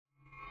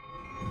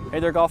Hey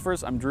there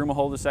golfers, I'm Drew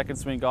Mahowald of Second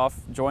Swing Golf,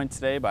 joined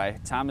today by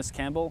Thomas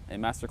Campbell, a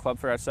master club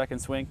player at Second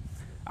Swing.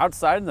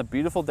 Outside in a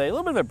beautiful day, a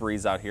little bit of a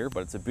breeze out here, but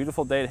it's a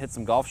beautiful day to hit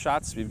some golf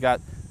shots. We've got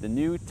the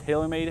new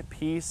TaylorMade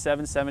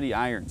P770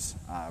 irons.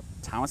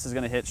 Thomas is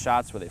going to hit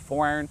shots with a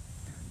 4-iron,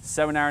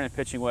 7-iron, and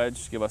pitching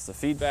wedge. Give us the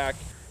feedback.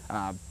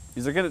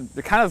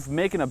 They're kind of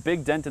making a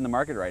big dent in the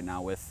market right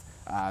now with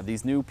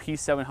these new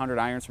P700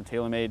 irons from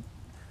TaylorMade.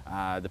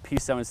 The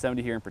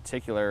P770 here in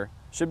particular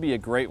should be a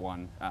great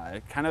one.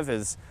 It kind of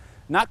is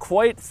not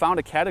quite found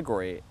a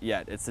category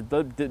yet. It's a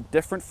bit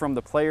different from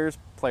the player's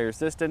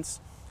distance.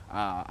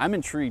 I'm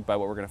intrigued by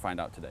what we're going to find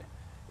out today.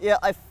 Yeah,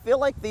 I feel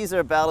like these are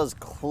about as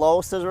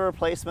close as a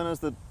replacement as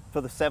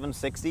for the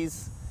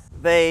 760s.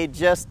 They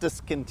just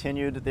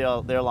discontinued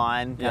their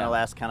line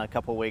last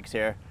couple weeks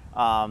here.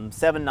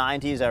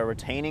 790s are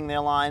retaining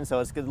their line,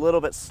 so it's a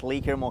little bit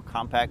sleeker, more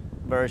compact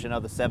version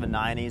of the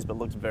 790s, but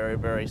looks very,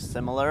 very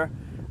similar.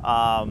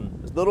 A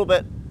little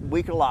bit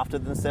weaker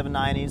lofted than the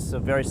 790s, so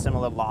very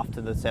similar loft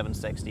to the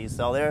 760s.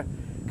 So they're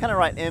kind of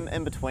right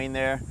in between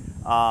there.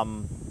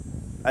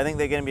 I think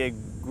they're going to be a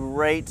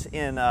great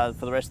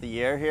for the rest of the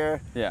year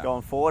here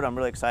going forward. I'm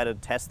really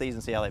excited to test these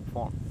and see how they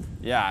perform.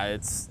 Yeah,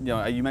 it's,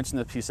 you mentioned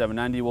the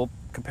P790. We'll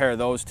compare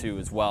those two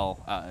as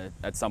well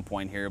at some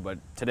point here, but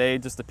today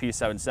just the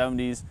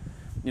P770s.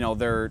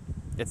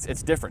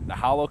 It's different. The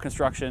hollow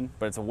construction,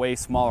 but it's a way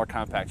smaller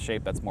compact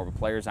shape. That's more of a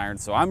player's iron.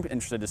 So I'm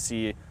interested to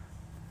see,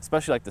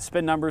 especially like the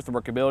spin numbers, the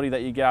workability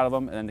that you get out of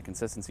them, and then the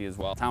consistency as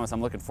well. Thomas,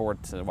 I'm looking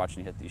forward to watching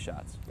you hit these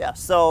shots. Yeah,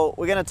 so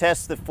we're going to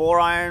test the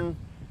 4-iron,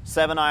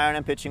 7-iron,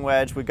 and pitching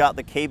wedge. We've got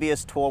the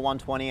KBS Tour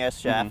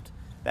 120S shaft.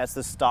 That's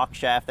the stock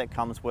shaft that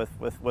comes with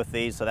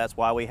these, so that's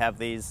why we have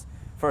these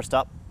first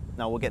up.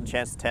 Now we'll get a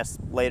chance to test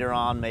later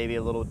on, maybe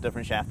a little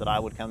different shaft that I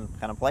would kind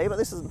of play, but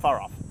this isn't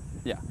far off.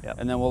 Yeah,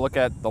 and then we'll look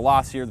at the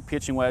loss here. The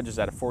pitching wedge is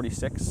at a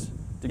 46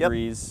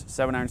 degrees,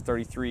 7-iron's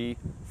 33,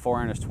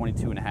 4-iron is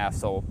 22.5,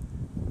 so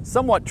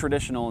somewhat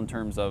traditional in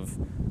terms of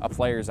a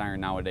player's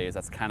iron nowadays.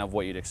 That's kind of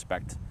what you'd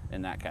expect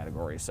in that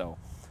category. So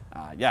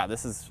yeah,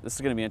 this is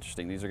going to be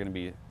interesting. These are going to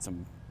be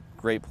some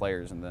great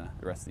players in the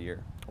rest of the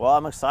year. Well,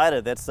 I'm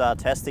excited. Let's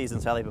test these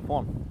and see how they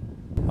perform.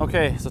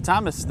 Okay, so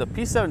Thomas, the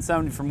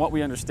P770, from what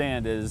we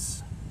understand,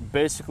 is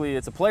basically,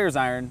 it's a player's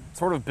iron,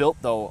 sort of built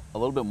though a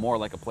little bit more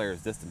like a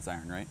player's distance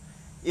iron, right?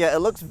 Yeah, it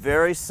looks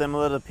very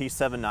similar to the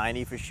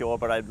P790 for sure,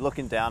 but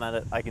looking down at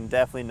it, I can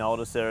definitely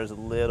notice there is a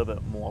little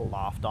bit more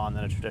loft on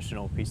than a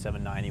traditional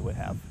P790 would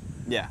have.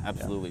 Yeah,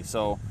 absolutely. Yeah.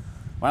 So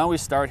why don't we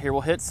start here?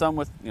 We'll hit some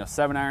with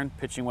 7-iron,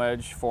 pitching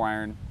wedge,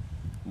 4-iron.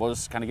 We'll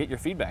just kind of get your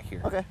feedback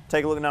here. Okay,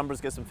 take a look at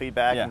numbers, get some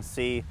feedback, and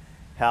see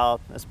how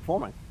it's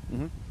performing.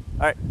 All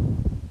right.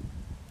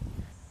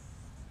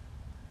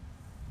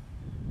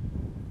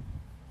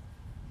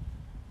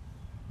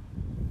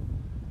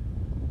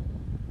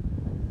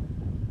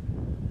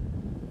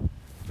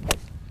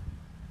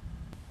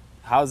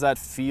 How's that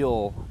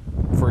feel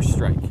first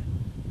strike?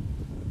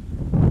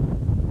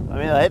 I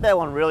mean, I hit that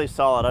one really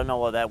solid. I don't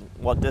know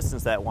what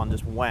distance that one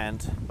just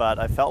went, but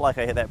I felt like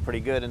I hit that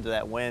pretty good into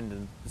that wind,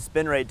 and the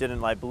spin rate didn't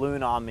like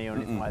balloon on me or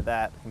anything like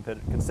that,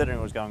 considering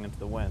it was going into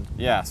the wind.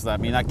 Yeah, so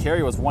that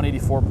carry was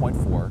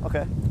 184.4.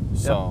 Okay.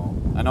 So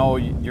I know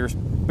you're,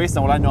 based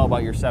on what I know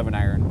about your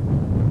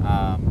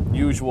 7-iron,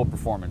 usual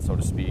performance, so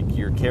to speak,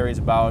 your carry's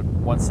about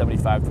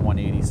 175 to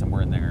 180,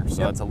 somewhere in there. So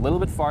that's a little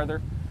bit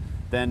farther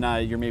than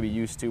you're maybe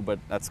used to, but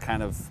that's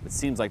kind of, it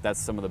seems like that's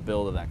some of the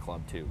build of that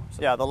club too.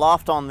 So. Yeah, the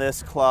loft on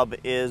this club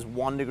is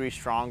 1 degree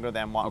stronger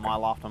than what my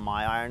loft on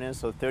my iron is,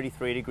 so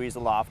 33 degrees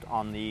of loft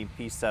on the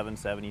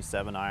P770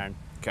 7-iron.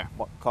 Okay.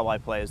 What club I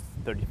play is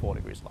 34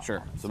 degrees loft.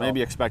 Sure, so maybe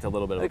expect a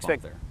little bit of a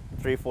bump there.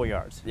 3 or 4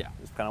 yards. Yeah.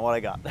 That's kind of what I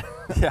got.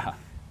 Yeah.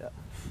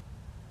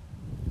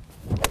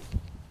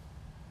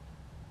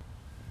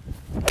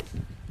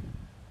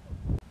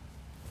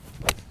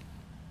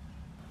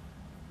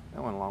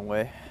 That went a long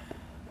way.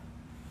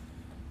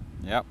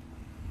 Yep.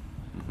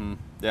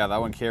 Yeah,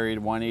 that one carried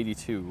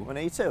 182.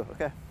 182,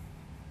 okay.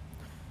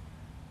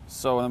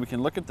 So then we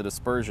can look at the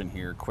dispersion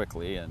here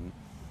quickly, and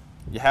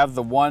you have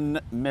the one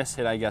miss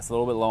hit, I guess, a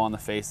little bit low on the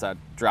face that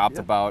dropped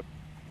about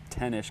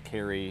 10-ish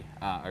carry,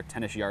 or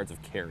 10-ish yards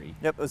of carry.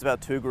 Yep, it was about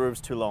 2 grooves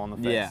too low on the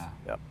face. Yeah.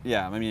 Yep.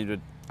 Yeah, I mean,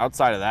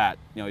 outside of that,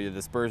 your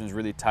dispersion is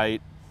really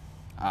tight,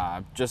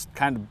 just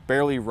kind of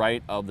barely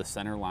right of the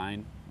center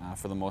line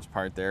for the most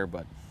part there,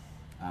 but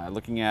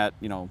looking at,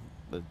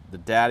 the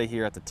data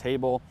here at the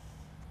table,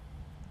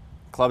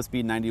 club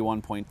speed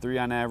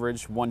 91.3 on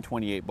average,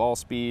 128 ball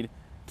speed,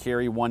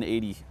 carry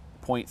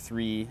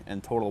 180.3,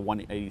 and total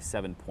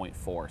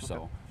 187.4.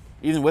 So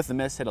even with the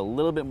miss, hit a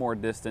little bit more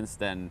distance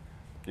than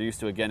you're used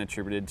to, again,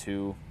 attributed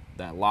to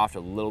that loft a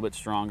little bit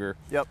stronger.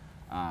 Yep.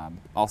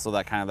 Also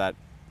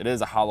it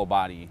is a hollow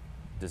body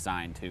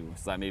design too,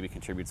 so that maybe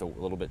contributes a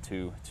little bit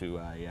to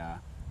a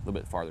little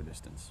bit farther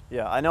distance.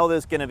 Yeah, I know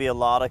there's going to be a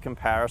lot of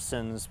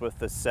comparisons with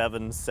the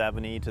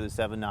 770 to the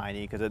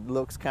 790 because it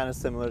looks kind of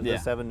similar to the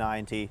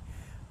 790.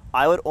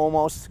 I would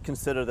almost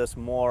consider this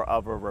more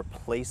of a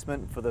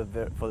replacement for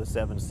the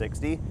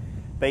 760.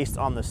 based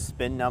on the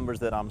spin numbers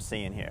that I'm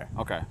seeing here.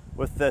 Okay.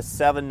 With the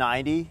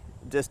 790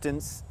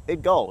 distance,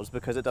 it goes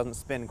because it doesn't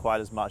spin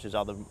quite as much as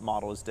other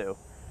models do.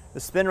 The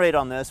spin rate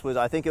on this was,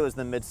 I think it was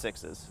the mid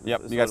sixes.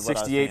 Yep, you got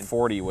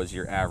 6840 was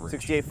your average.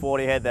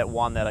 6840 had that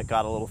one that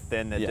got a little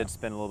thin that did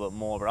spin a little bit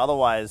more, but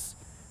otherwise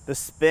the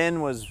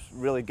spin was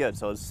really good.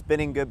 So it was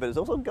spinning good, but it was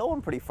also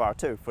going pretty far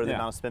too for the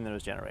amount of spin that it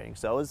was generating.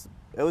 So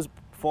it was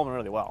performing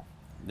really well.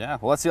 Yeah,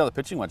 well, let's see how the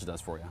pitching wedge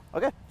does for you.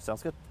 Okay,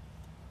 sounds good.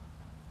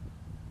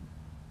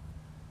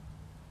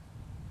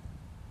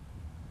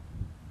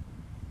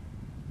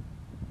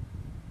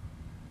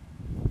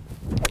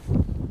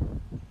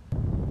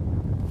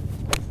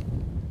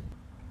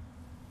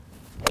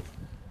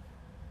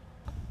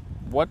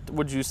 What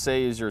would you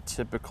say is your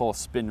typical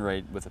spin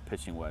rate with a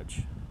pitching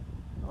wedge?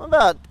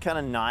 About kind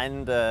of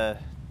 9 to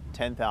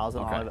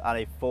 10,000 Okay. on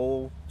a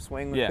full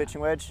swing with pitching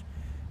wedge.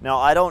 Now,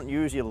 I don't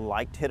usually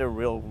like to hit a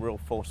real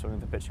full swing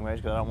with the pitching wedge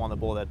because I don't want the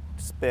ball to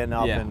spin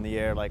up in the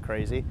air like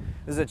crazy.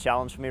 This is a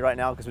challenge for me right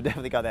now because we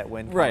definitely got that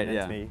wind coming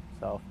into me.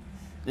 So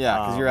yeah,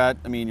 because you're at,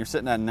 I mean, you're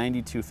sitting at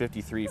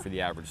 92.53 for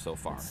the average so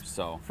far.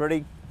 So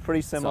pretty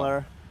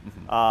similar.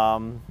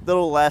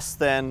 Little less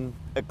than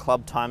a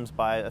club times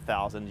by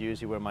 1,000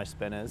 usually where my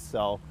spin is.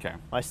 So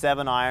my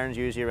 7 irons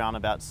usually around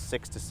about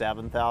 6,000 to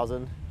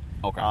 7,000.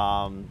 Okay.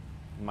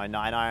 My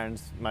 9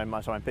 irons,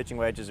 my pitching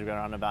wedges are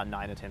around about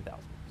 9,000 to 10,000.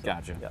 So,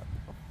 gotcha. Yeah.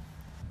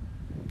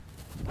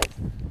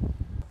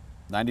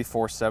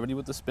 94.70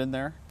 with the spin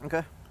there. Okay.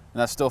 And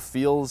that still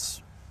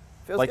feels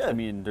like good. I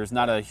mean, there's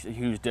not a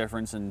huge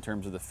difference in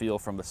terms of the feel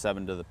from the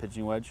 7 to the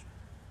pitching wedge.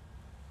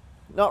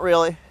 Not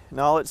really.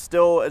 No, it's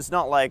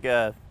not like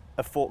a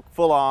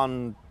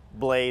full-on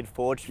blade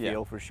forge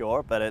feel for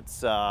sure, but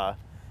it's not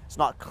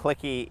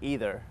clicky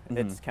either.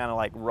 It's kind of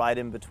like right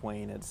in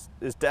between. It's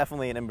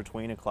definitely an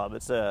in-betweener club.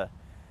 I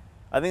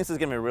think this is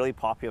going to be a really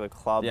popular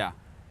club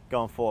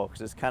going forward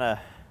because it's kind of.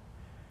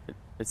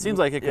 It seems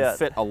like it could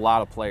fit a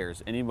lot of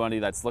players. Anybody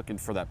that's looking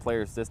for that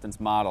player's distance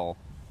model,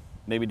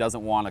 maybe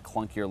doesn't want a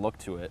clunkier look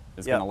to it,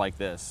 is going to like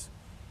this.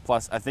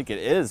 Plus, I think it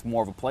is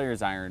more of a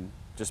player's iron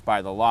just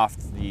by the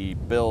loft, the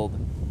build,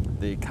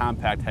 the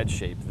compact head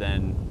shape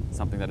than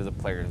something that is a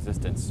player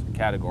resistance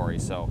category.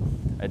 So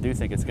I do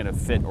think it's going to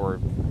fit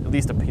or at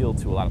least appeal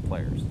to a lot of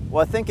players.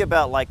 Well, I think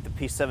about like the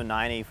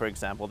P790, for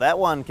example. That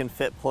one can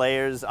fit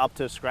players up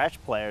to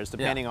scratch players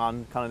depending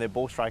on kind of their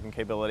ball striking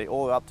capability,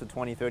 or up to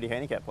 20, 30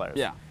 handicap players.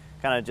 Yeah.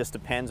 Kind of just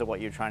depends on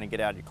what you're trying to get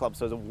out of your club.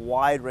 So there's a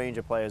wide range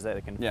of players that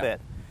it can fit.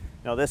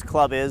 You know, this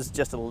club is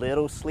just a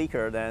little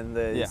sleeker than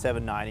the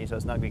 790, so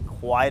it's not going to be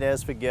quite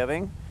as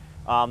forgiving.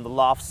 The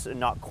lofts are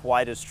not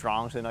quite as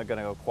strong, so they're not going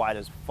to go quite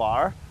as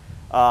far.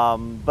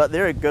 But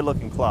they're a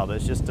good-looking club.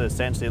 It's just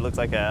essentially, it looks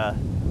like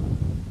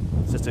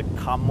it's just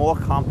a more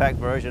compact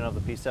version of the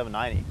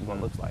P790, is what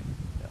it looks like.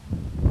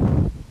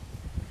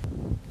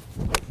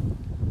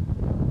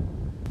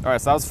 All right,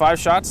 so that was 5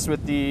 shots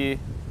with the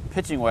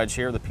pitching wedge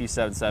here, the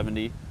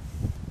P770.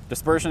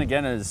 Dispersion,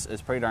 again, is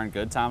pretty darn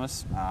good,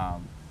 Thomas.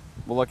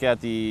 We'll look at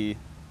the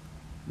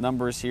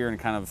numbers here and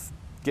kind of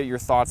get your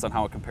thoughts on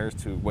how it compares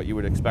to what you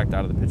would expect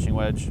out of the pitching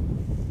wedge.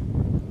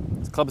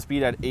 It's club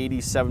speed at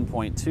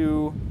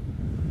 87.2,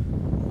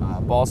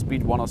 ball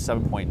speed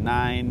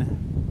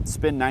 107.9,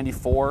 spin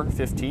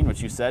 94.15,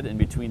 which you said in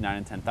between 9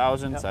 and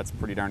 10,000, so that's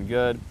pretty darn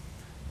good.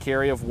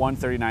 Carry of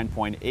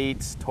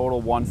 139.8,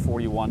 total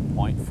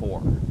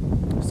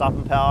 141.4.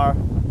 Stopping power,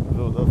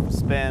 the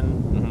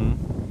spin,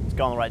 it's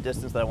going the right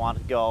distance that I want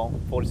it to go,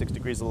 46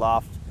 degrees of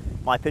loft.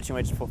 My pitching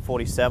wedge is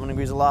 47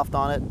 degrees of loft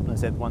on it, and I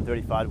said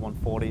 135 to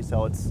 140,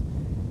 so it's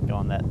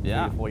going that 3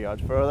 to 4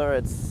 yards further.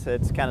 It's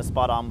kind of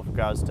spot on with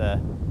regards to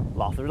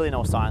loft. There's really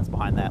no science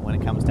behind that when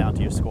it comes down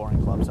to your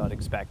scoring club, so I'd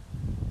expect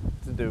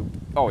to do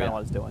kind of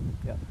what it's doing.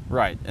 Yeah.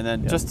 Right, and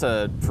then just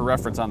for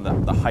reference on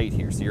the height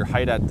here, so your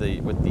height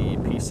with the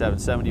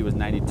P770 was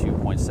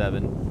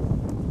 92.7.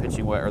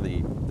 Pitching wedge, or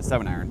the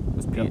 7 iron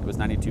was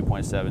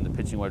 92.7. The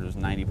pitching wedge was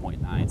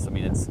 90.9. So I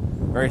mean, it's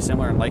very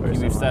similar. And like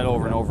we've said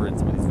over and over in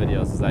some of these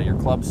videos, is that your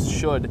clubs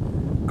should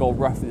go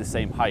roughly the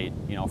same height,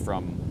 you know,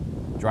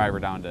 from driver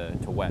down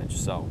to wedge.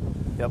 So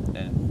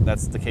and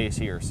that's the case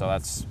here. So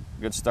that's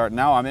a good start.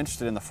 Now I'm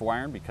interested in the 4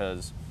 iron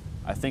because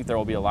I think there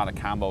will be a lot of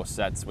combo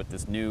sets with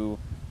this new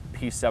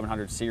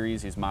P700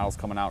 series. These models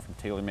coming out from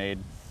TaylorMade.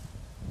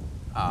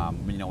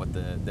 You know, with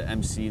the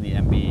MC and the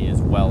MB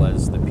as well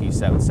as the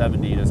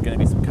P770, there's going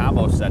to be some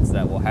combo sets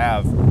that will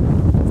have,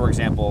 for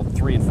example,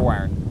 3 and 4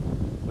 iron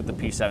with the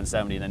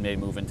P770, and then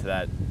maybe move into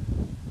that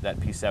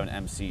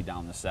P7MC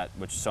down the set.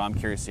 So I'm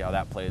curious to see how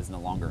that plays in the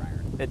longer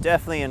iron. It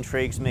definitely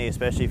intrigues me,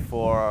 especially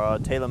for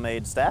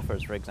TaylorMade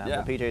staffers, for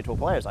example, PGA Tour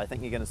players. I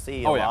think you're going to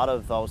see a lot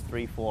of those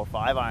 3, 4,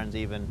 5 irons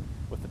even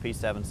with the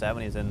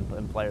P770s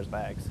in players'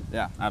 bags.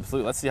 Yeah,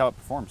 absolutely. Let's see how it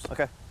performs.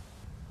 Okay.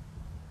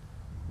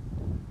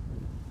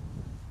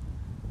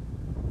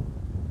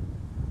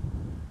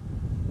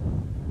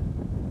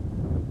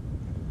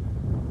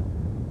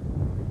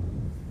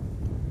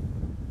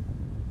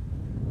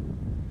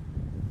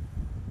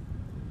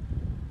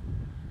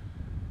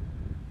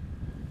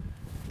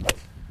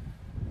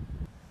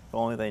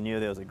 only they knew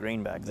there was a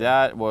green back there.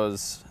 That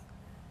was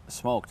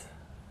smoked,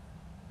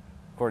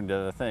 according to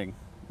the thing.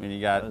 I mean,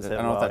 you got, I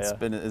don't know if that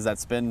spin, is that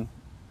spin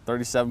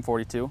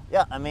 3742?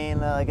 Yeah, I mean,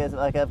 like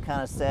I've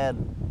kind of said,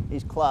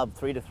 each club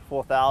 3,000 to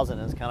 4,000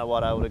 is kind of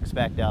what I would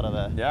expect out of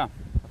a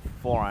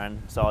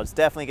 4-iron. So it's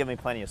definitely giving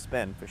me plenty of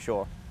spin for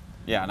sure.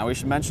 Yeah. Now we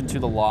should mention too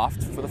the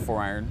loft for the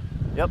 4-iron.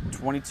 Yep.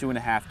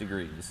 22.5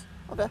 degrees.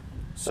 Okay.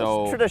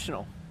 So it's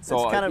traditional.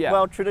 So it's kind of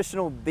well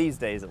traditional these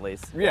days at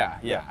least. Yeah.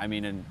 I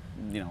mean, and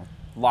you know,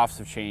 lofts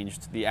have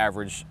changed. The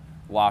average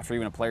loft or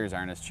even a player's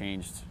iron has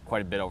changed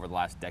quite a bit over the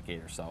last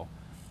decade or so.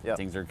 Yep.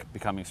 Things are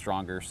becoming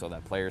stronger so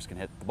that players can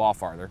hit the ball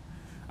farther.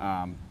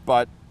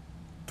 But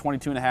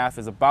 22.5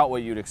 is about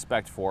what you'd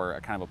expect for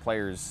a kind of a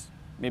player's,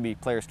 maybe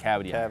player's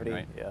cavity iron,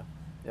 right? Yeah.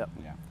 Yep.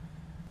 Yeah.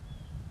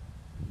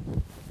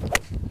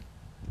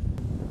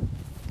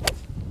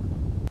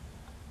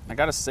 I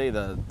gotta say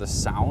the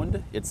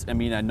sound, I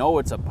mean, I know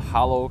it's a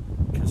hollow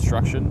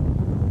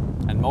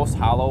construction and most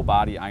hollow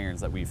body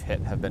irons that we've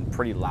hit have been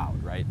pretty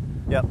loud, right?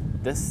 Yep.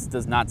 This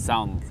does not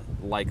sound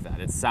like that.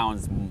 It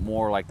sounds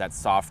more like that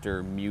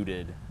softer,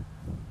 muted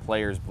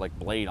player's like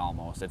blade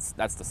almost.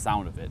 That's the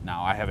sound of it.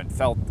 Now I haven't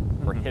felt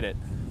or hit it,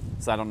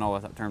 so I don't know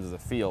what in terms of the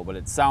feel, but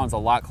it sounds a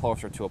lot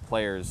closer to a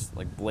player's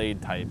like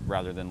blade type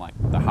rather than like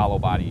the hollow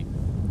body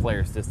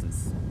player's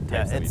distance.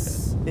 Yeah,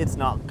 it's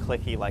not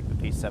clicky like the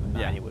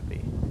P770 would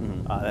be.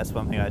 That's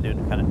one thing I do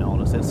kind of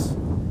notice. It's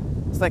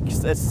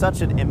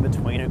such an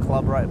in-betweener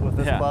club, right? With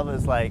this club,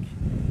 it's like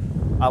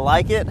I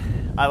like it.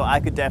 I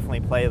could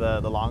definitely play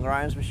the longer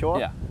irons for sure.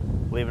 Yeah.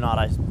 Believe it or not,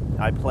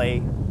 I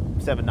play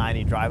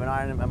 790 driving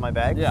iron in my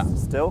bag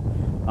still.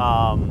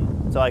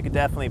 So I could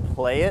definitely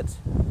play it.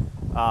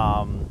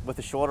 With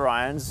the shorter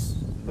irons,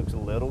 it looks a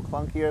little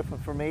clunkier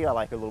for me. I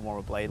like a little more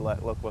of a blade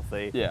look with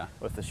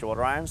the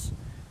shorter irons.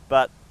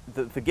 But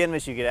the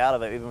forgiveness you get out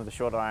of it, even with the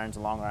shorter irons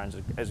and longer irons,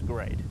 is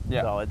great.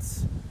 Yeah. So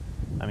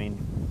I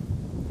mean,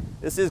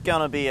 this is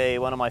gonna be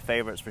one of my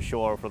favorites for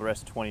sure for the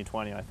rest of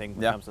 2020. I think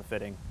when it comes to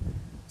fitting,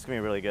 it's gonna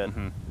be really good.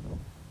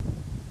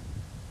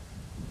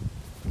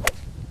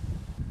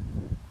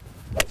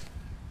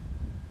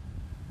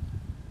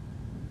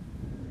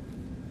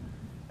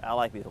 I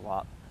like these a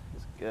lot.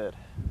 It's good.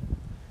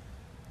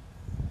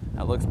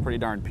 That looks pretty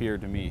darn pure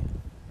to me.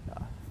 Yeah.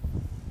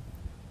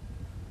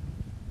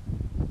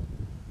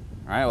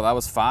 All right, well that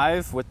was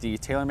 5 with the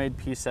TaylorMade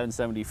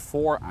P770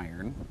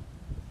 4-iron.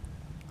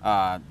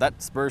 That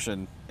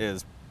dispersion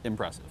is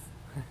impressive.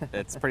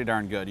 It's pretty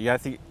darn good. You got to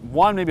think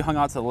one maybe hung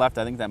out to the left.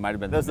 I think that might have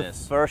been the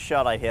miss. The first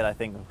shot I hit, I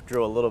think,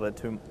 drew a little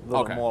bit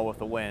more with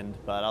the wind,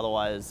 but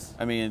otherwise.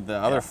 I mean, the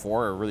other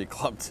 4 are really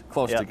clumped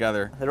close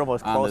together. They're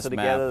almost closer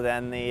together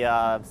than the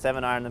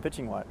 7-iron, the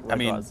pitching wedge. I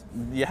mean,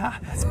 yeah,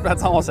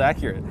 that's almost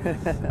accurate.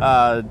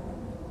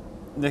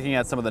 Looking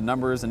at some of the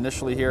numbers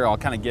initially here, I'll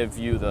kind of give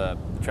you the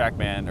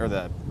Trackman or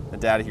the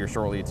data here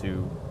shortly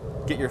to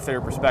get your fair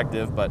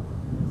perspective, but.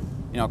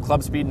 You know,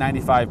 club speed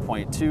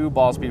 95.2,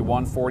 ball speed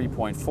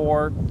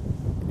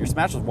 140.4. Your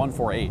smash was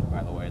 148,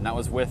 by the way, and that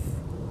was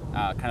with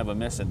kind of a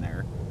miss in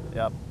there.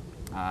 Yep.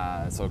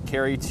 So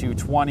carry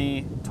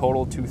 220,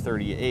 total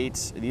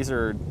 238. These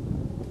are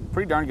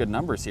pretty darn good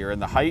numbers here,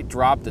 and the height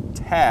dropped a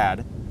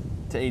tad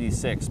to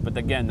 86, but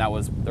again, there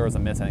was a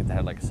miss. I think that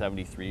had like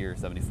 73 or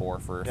 74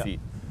 for feet.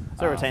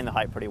 So it retained the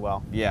height pretty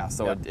well. Yeah,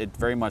 so it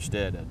very much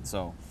did. And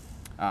so,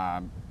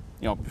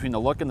 you know, between the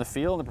look and the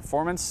feel and the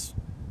performance,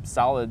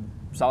 solid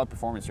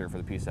performance here for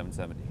the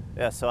P770.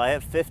 Yeah, so I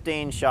had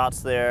 15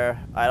 shots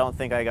there. I don't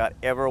think I got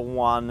ever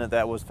one that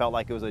felt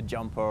like it was a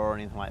jumper or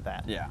anything like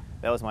that. Yeah.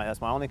 That's my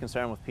only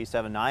concern with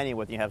P790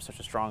 when you have such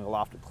a strong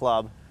lofted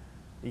club.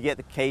 You get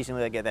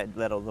occasionally that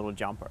little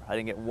jumper. I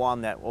didn't get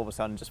one that all of a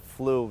sudden just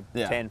flew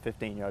 10,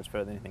 15 yards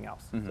further than anything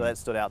else. So that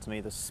stood out to me.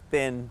 The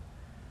spin,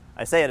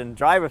 I say it in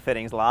driver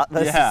fittings a lot,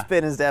 but the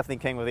spin is definitely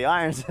king with the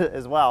irons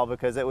as well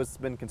because it was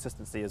spin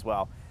consistency as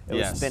well. It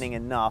was spinning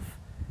enough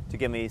to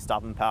give me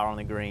stopping power on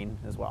the green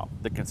as well.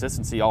 The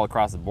consistency all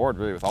across the board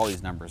really with all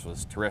these numbers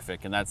was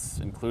terrific, and that's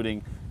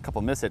including a couple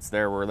mishits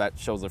there where that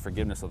shows the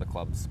forgiveness of the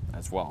clubs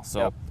as well.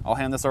 So I'll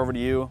hand this over to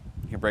you.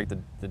 You can break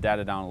the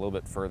data down a little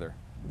bit further.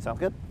 Sounds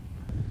good.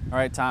 All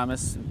right,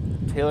 Thomas,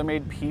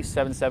 TaylorMade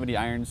P770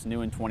 irons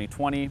new in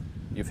 2020.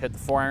 You've hit the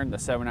 4-iron, the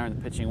 7-iron,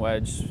 the pitching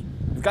wedge.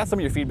 You've got some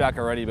of your feedback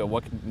already, but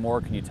what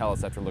more can you tell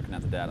us after looking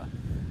at the data?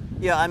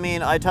 Yeah, I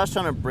mean, I touched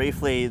on it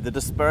briefly. The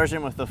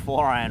dispersion with the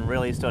 4-iron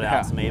really stood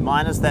out to me.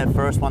 Minus that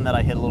first one that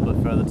I hit a little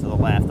bit further to the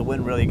left. The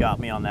wind really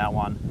got me on that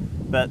one.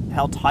 But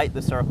how tight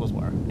the circles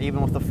were.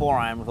 Even with the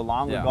 4-iron, with a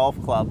longer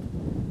golf club,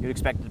 you'd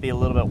expect it to be a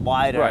little bit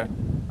wider. Right.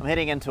 I'm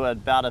hitting into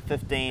about a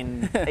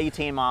 15,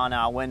 18 mile an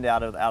hour wind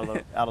out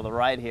of the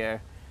right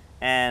here.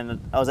 And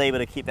I was able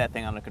to keep that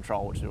thing under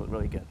control, which was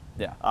really good.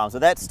 Yeah. So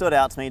that stood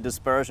out to me.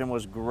 Dispersion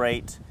was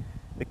great.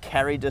 The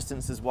carry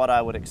distance is what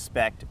I would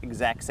expect,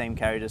 exact same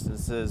carry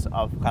distances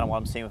of kind of what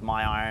I'm seeing with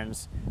my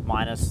irons,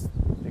 minus,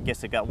 I guess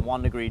they got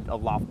 1 degree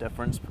of loft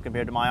difference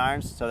compared to my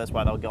irons, so that's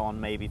why they'll go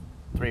on maybe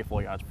 3 or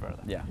 4 yards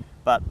further. Yeah.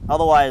 But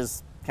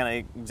otherwise,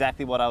 kind of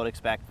exactly what I would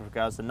expect with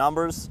regards to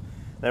numbers.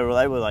 They were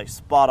like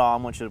spot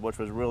on, which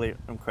was really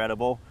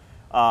incredible.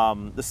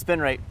 The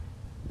spin rate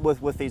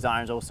with these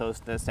irons also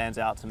stands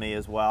out to me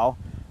as well.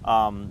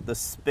 The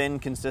spin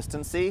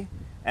consistency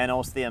and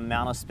also the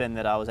amount of spin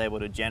that I was able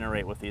to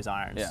generate with these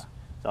irons. Yeah.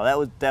 So that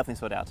was definitely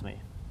stood out to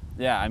me.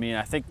 Yeah, I mean,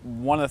 I think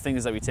one of the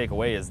things that we take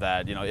away is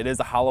that, you know, it is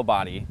a hollow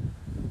body,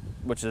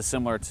 which is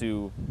similar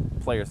to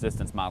players'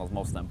 distance models,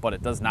 most of them, but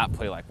it does not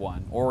play like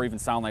one, or even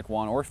sound like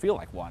one, or feel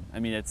like one. I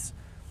mean,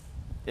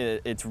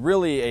 it's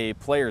really a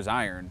player's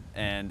iron,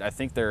 and I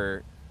think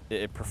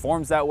it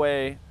performs that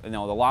way. You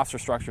know, the lofts are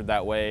structured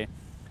that way,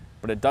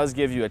 but it does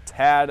give you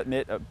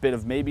a bit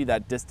of maybe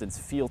that distance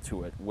feel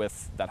to it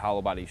with that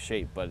hollow body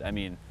shape. But I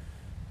mean,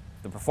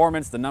 the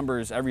performance, the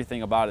numbers,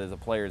 everything about it is a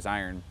player's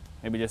iron.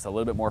 Maybe just a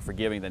little bit more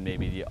forgiving than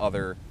maybe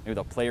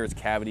the player's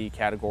cavity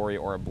category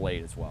or a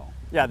blade as well.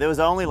 Yeah, there was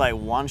only like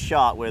one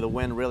shot where the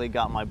wind really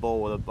got my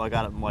ball. I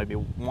got it maybe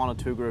 1 or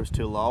 2 grooves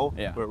too low,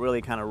 yeah, where it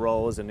really kind of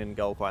rose and didn't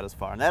go quite as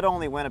far. And that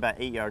only went about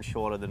 8 yards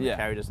shorter than the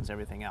carry distance and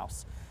everything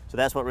else. So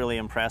that's what really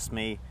impressed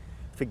me.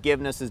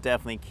 Forgiveness is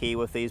definitely key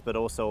with these, but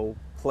also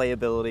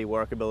playability,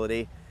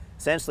 workability.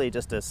 Essentially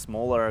just a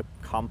smaller,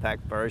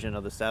 compact version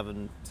of the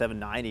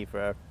 790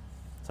 for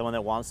someone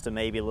that wants to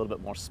maybe a little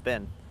bit more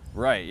spin.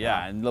 Right,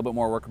 yeah, and a little bit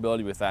more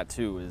workability with that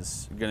too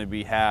is going to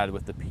be had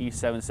with the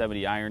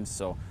P770 irons.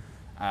 So,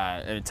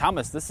 and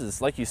Thomas, this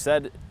is, like you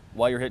said,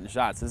 while you're hitting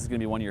shots, this is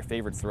going to be one of your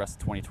favorites the rest of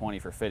 2020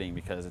 for fitting,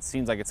 because it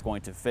seems like it's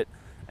going to fit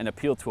and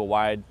appeal to a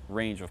wide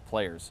range of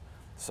players.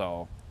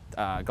 So,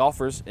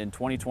 golfers in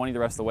 2020 the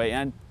rest of the way,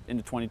 and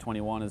into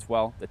 2021 as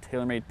well, the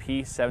TaylorMade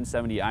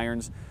P770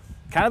 irons,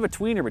 kind of a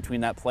tweener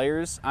between that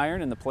player's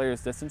iron and the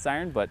player's distance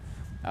iron, but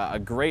a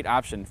great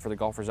option for the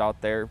golfers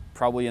out there,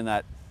 probably in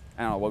that,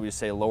 I don't know, what would you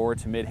say, lower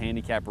to mid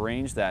handicap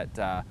range,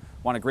 that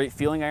want a great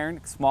feeling iron,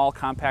 small,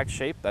 compact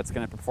shape, that's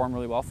going to perform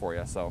really well for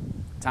you. So,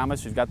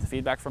 Thomas, we've got the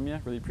feedback from you.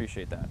 Really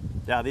appreciate that.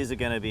 Yeah, these are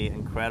going to be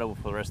incredible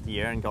for the rest of the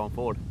year and going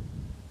forward.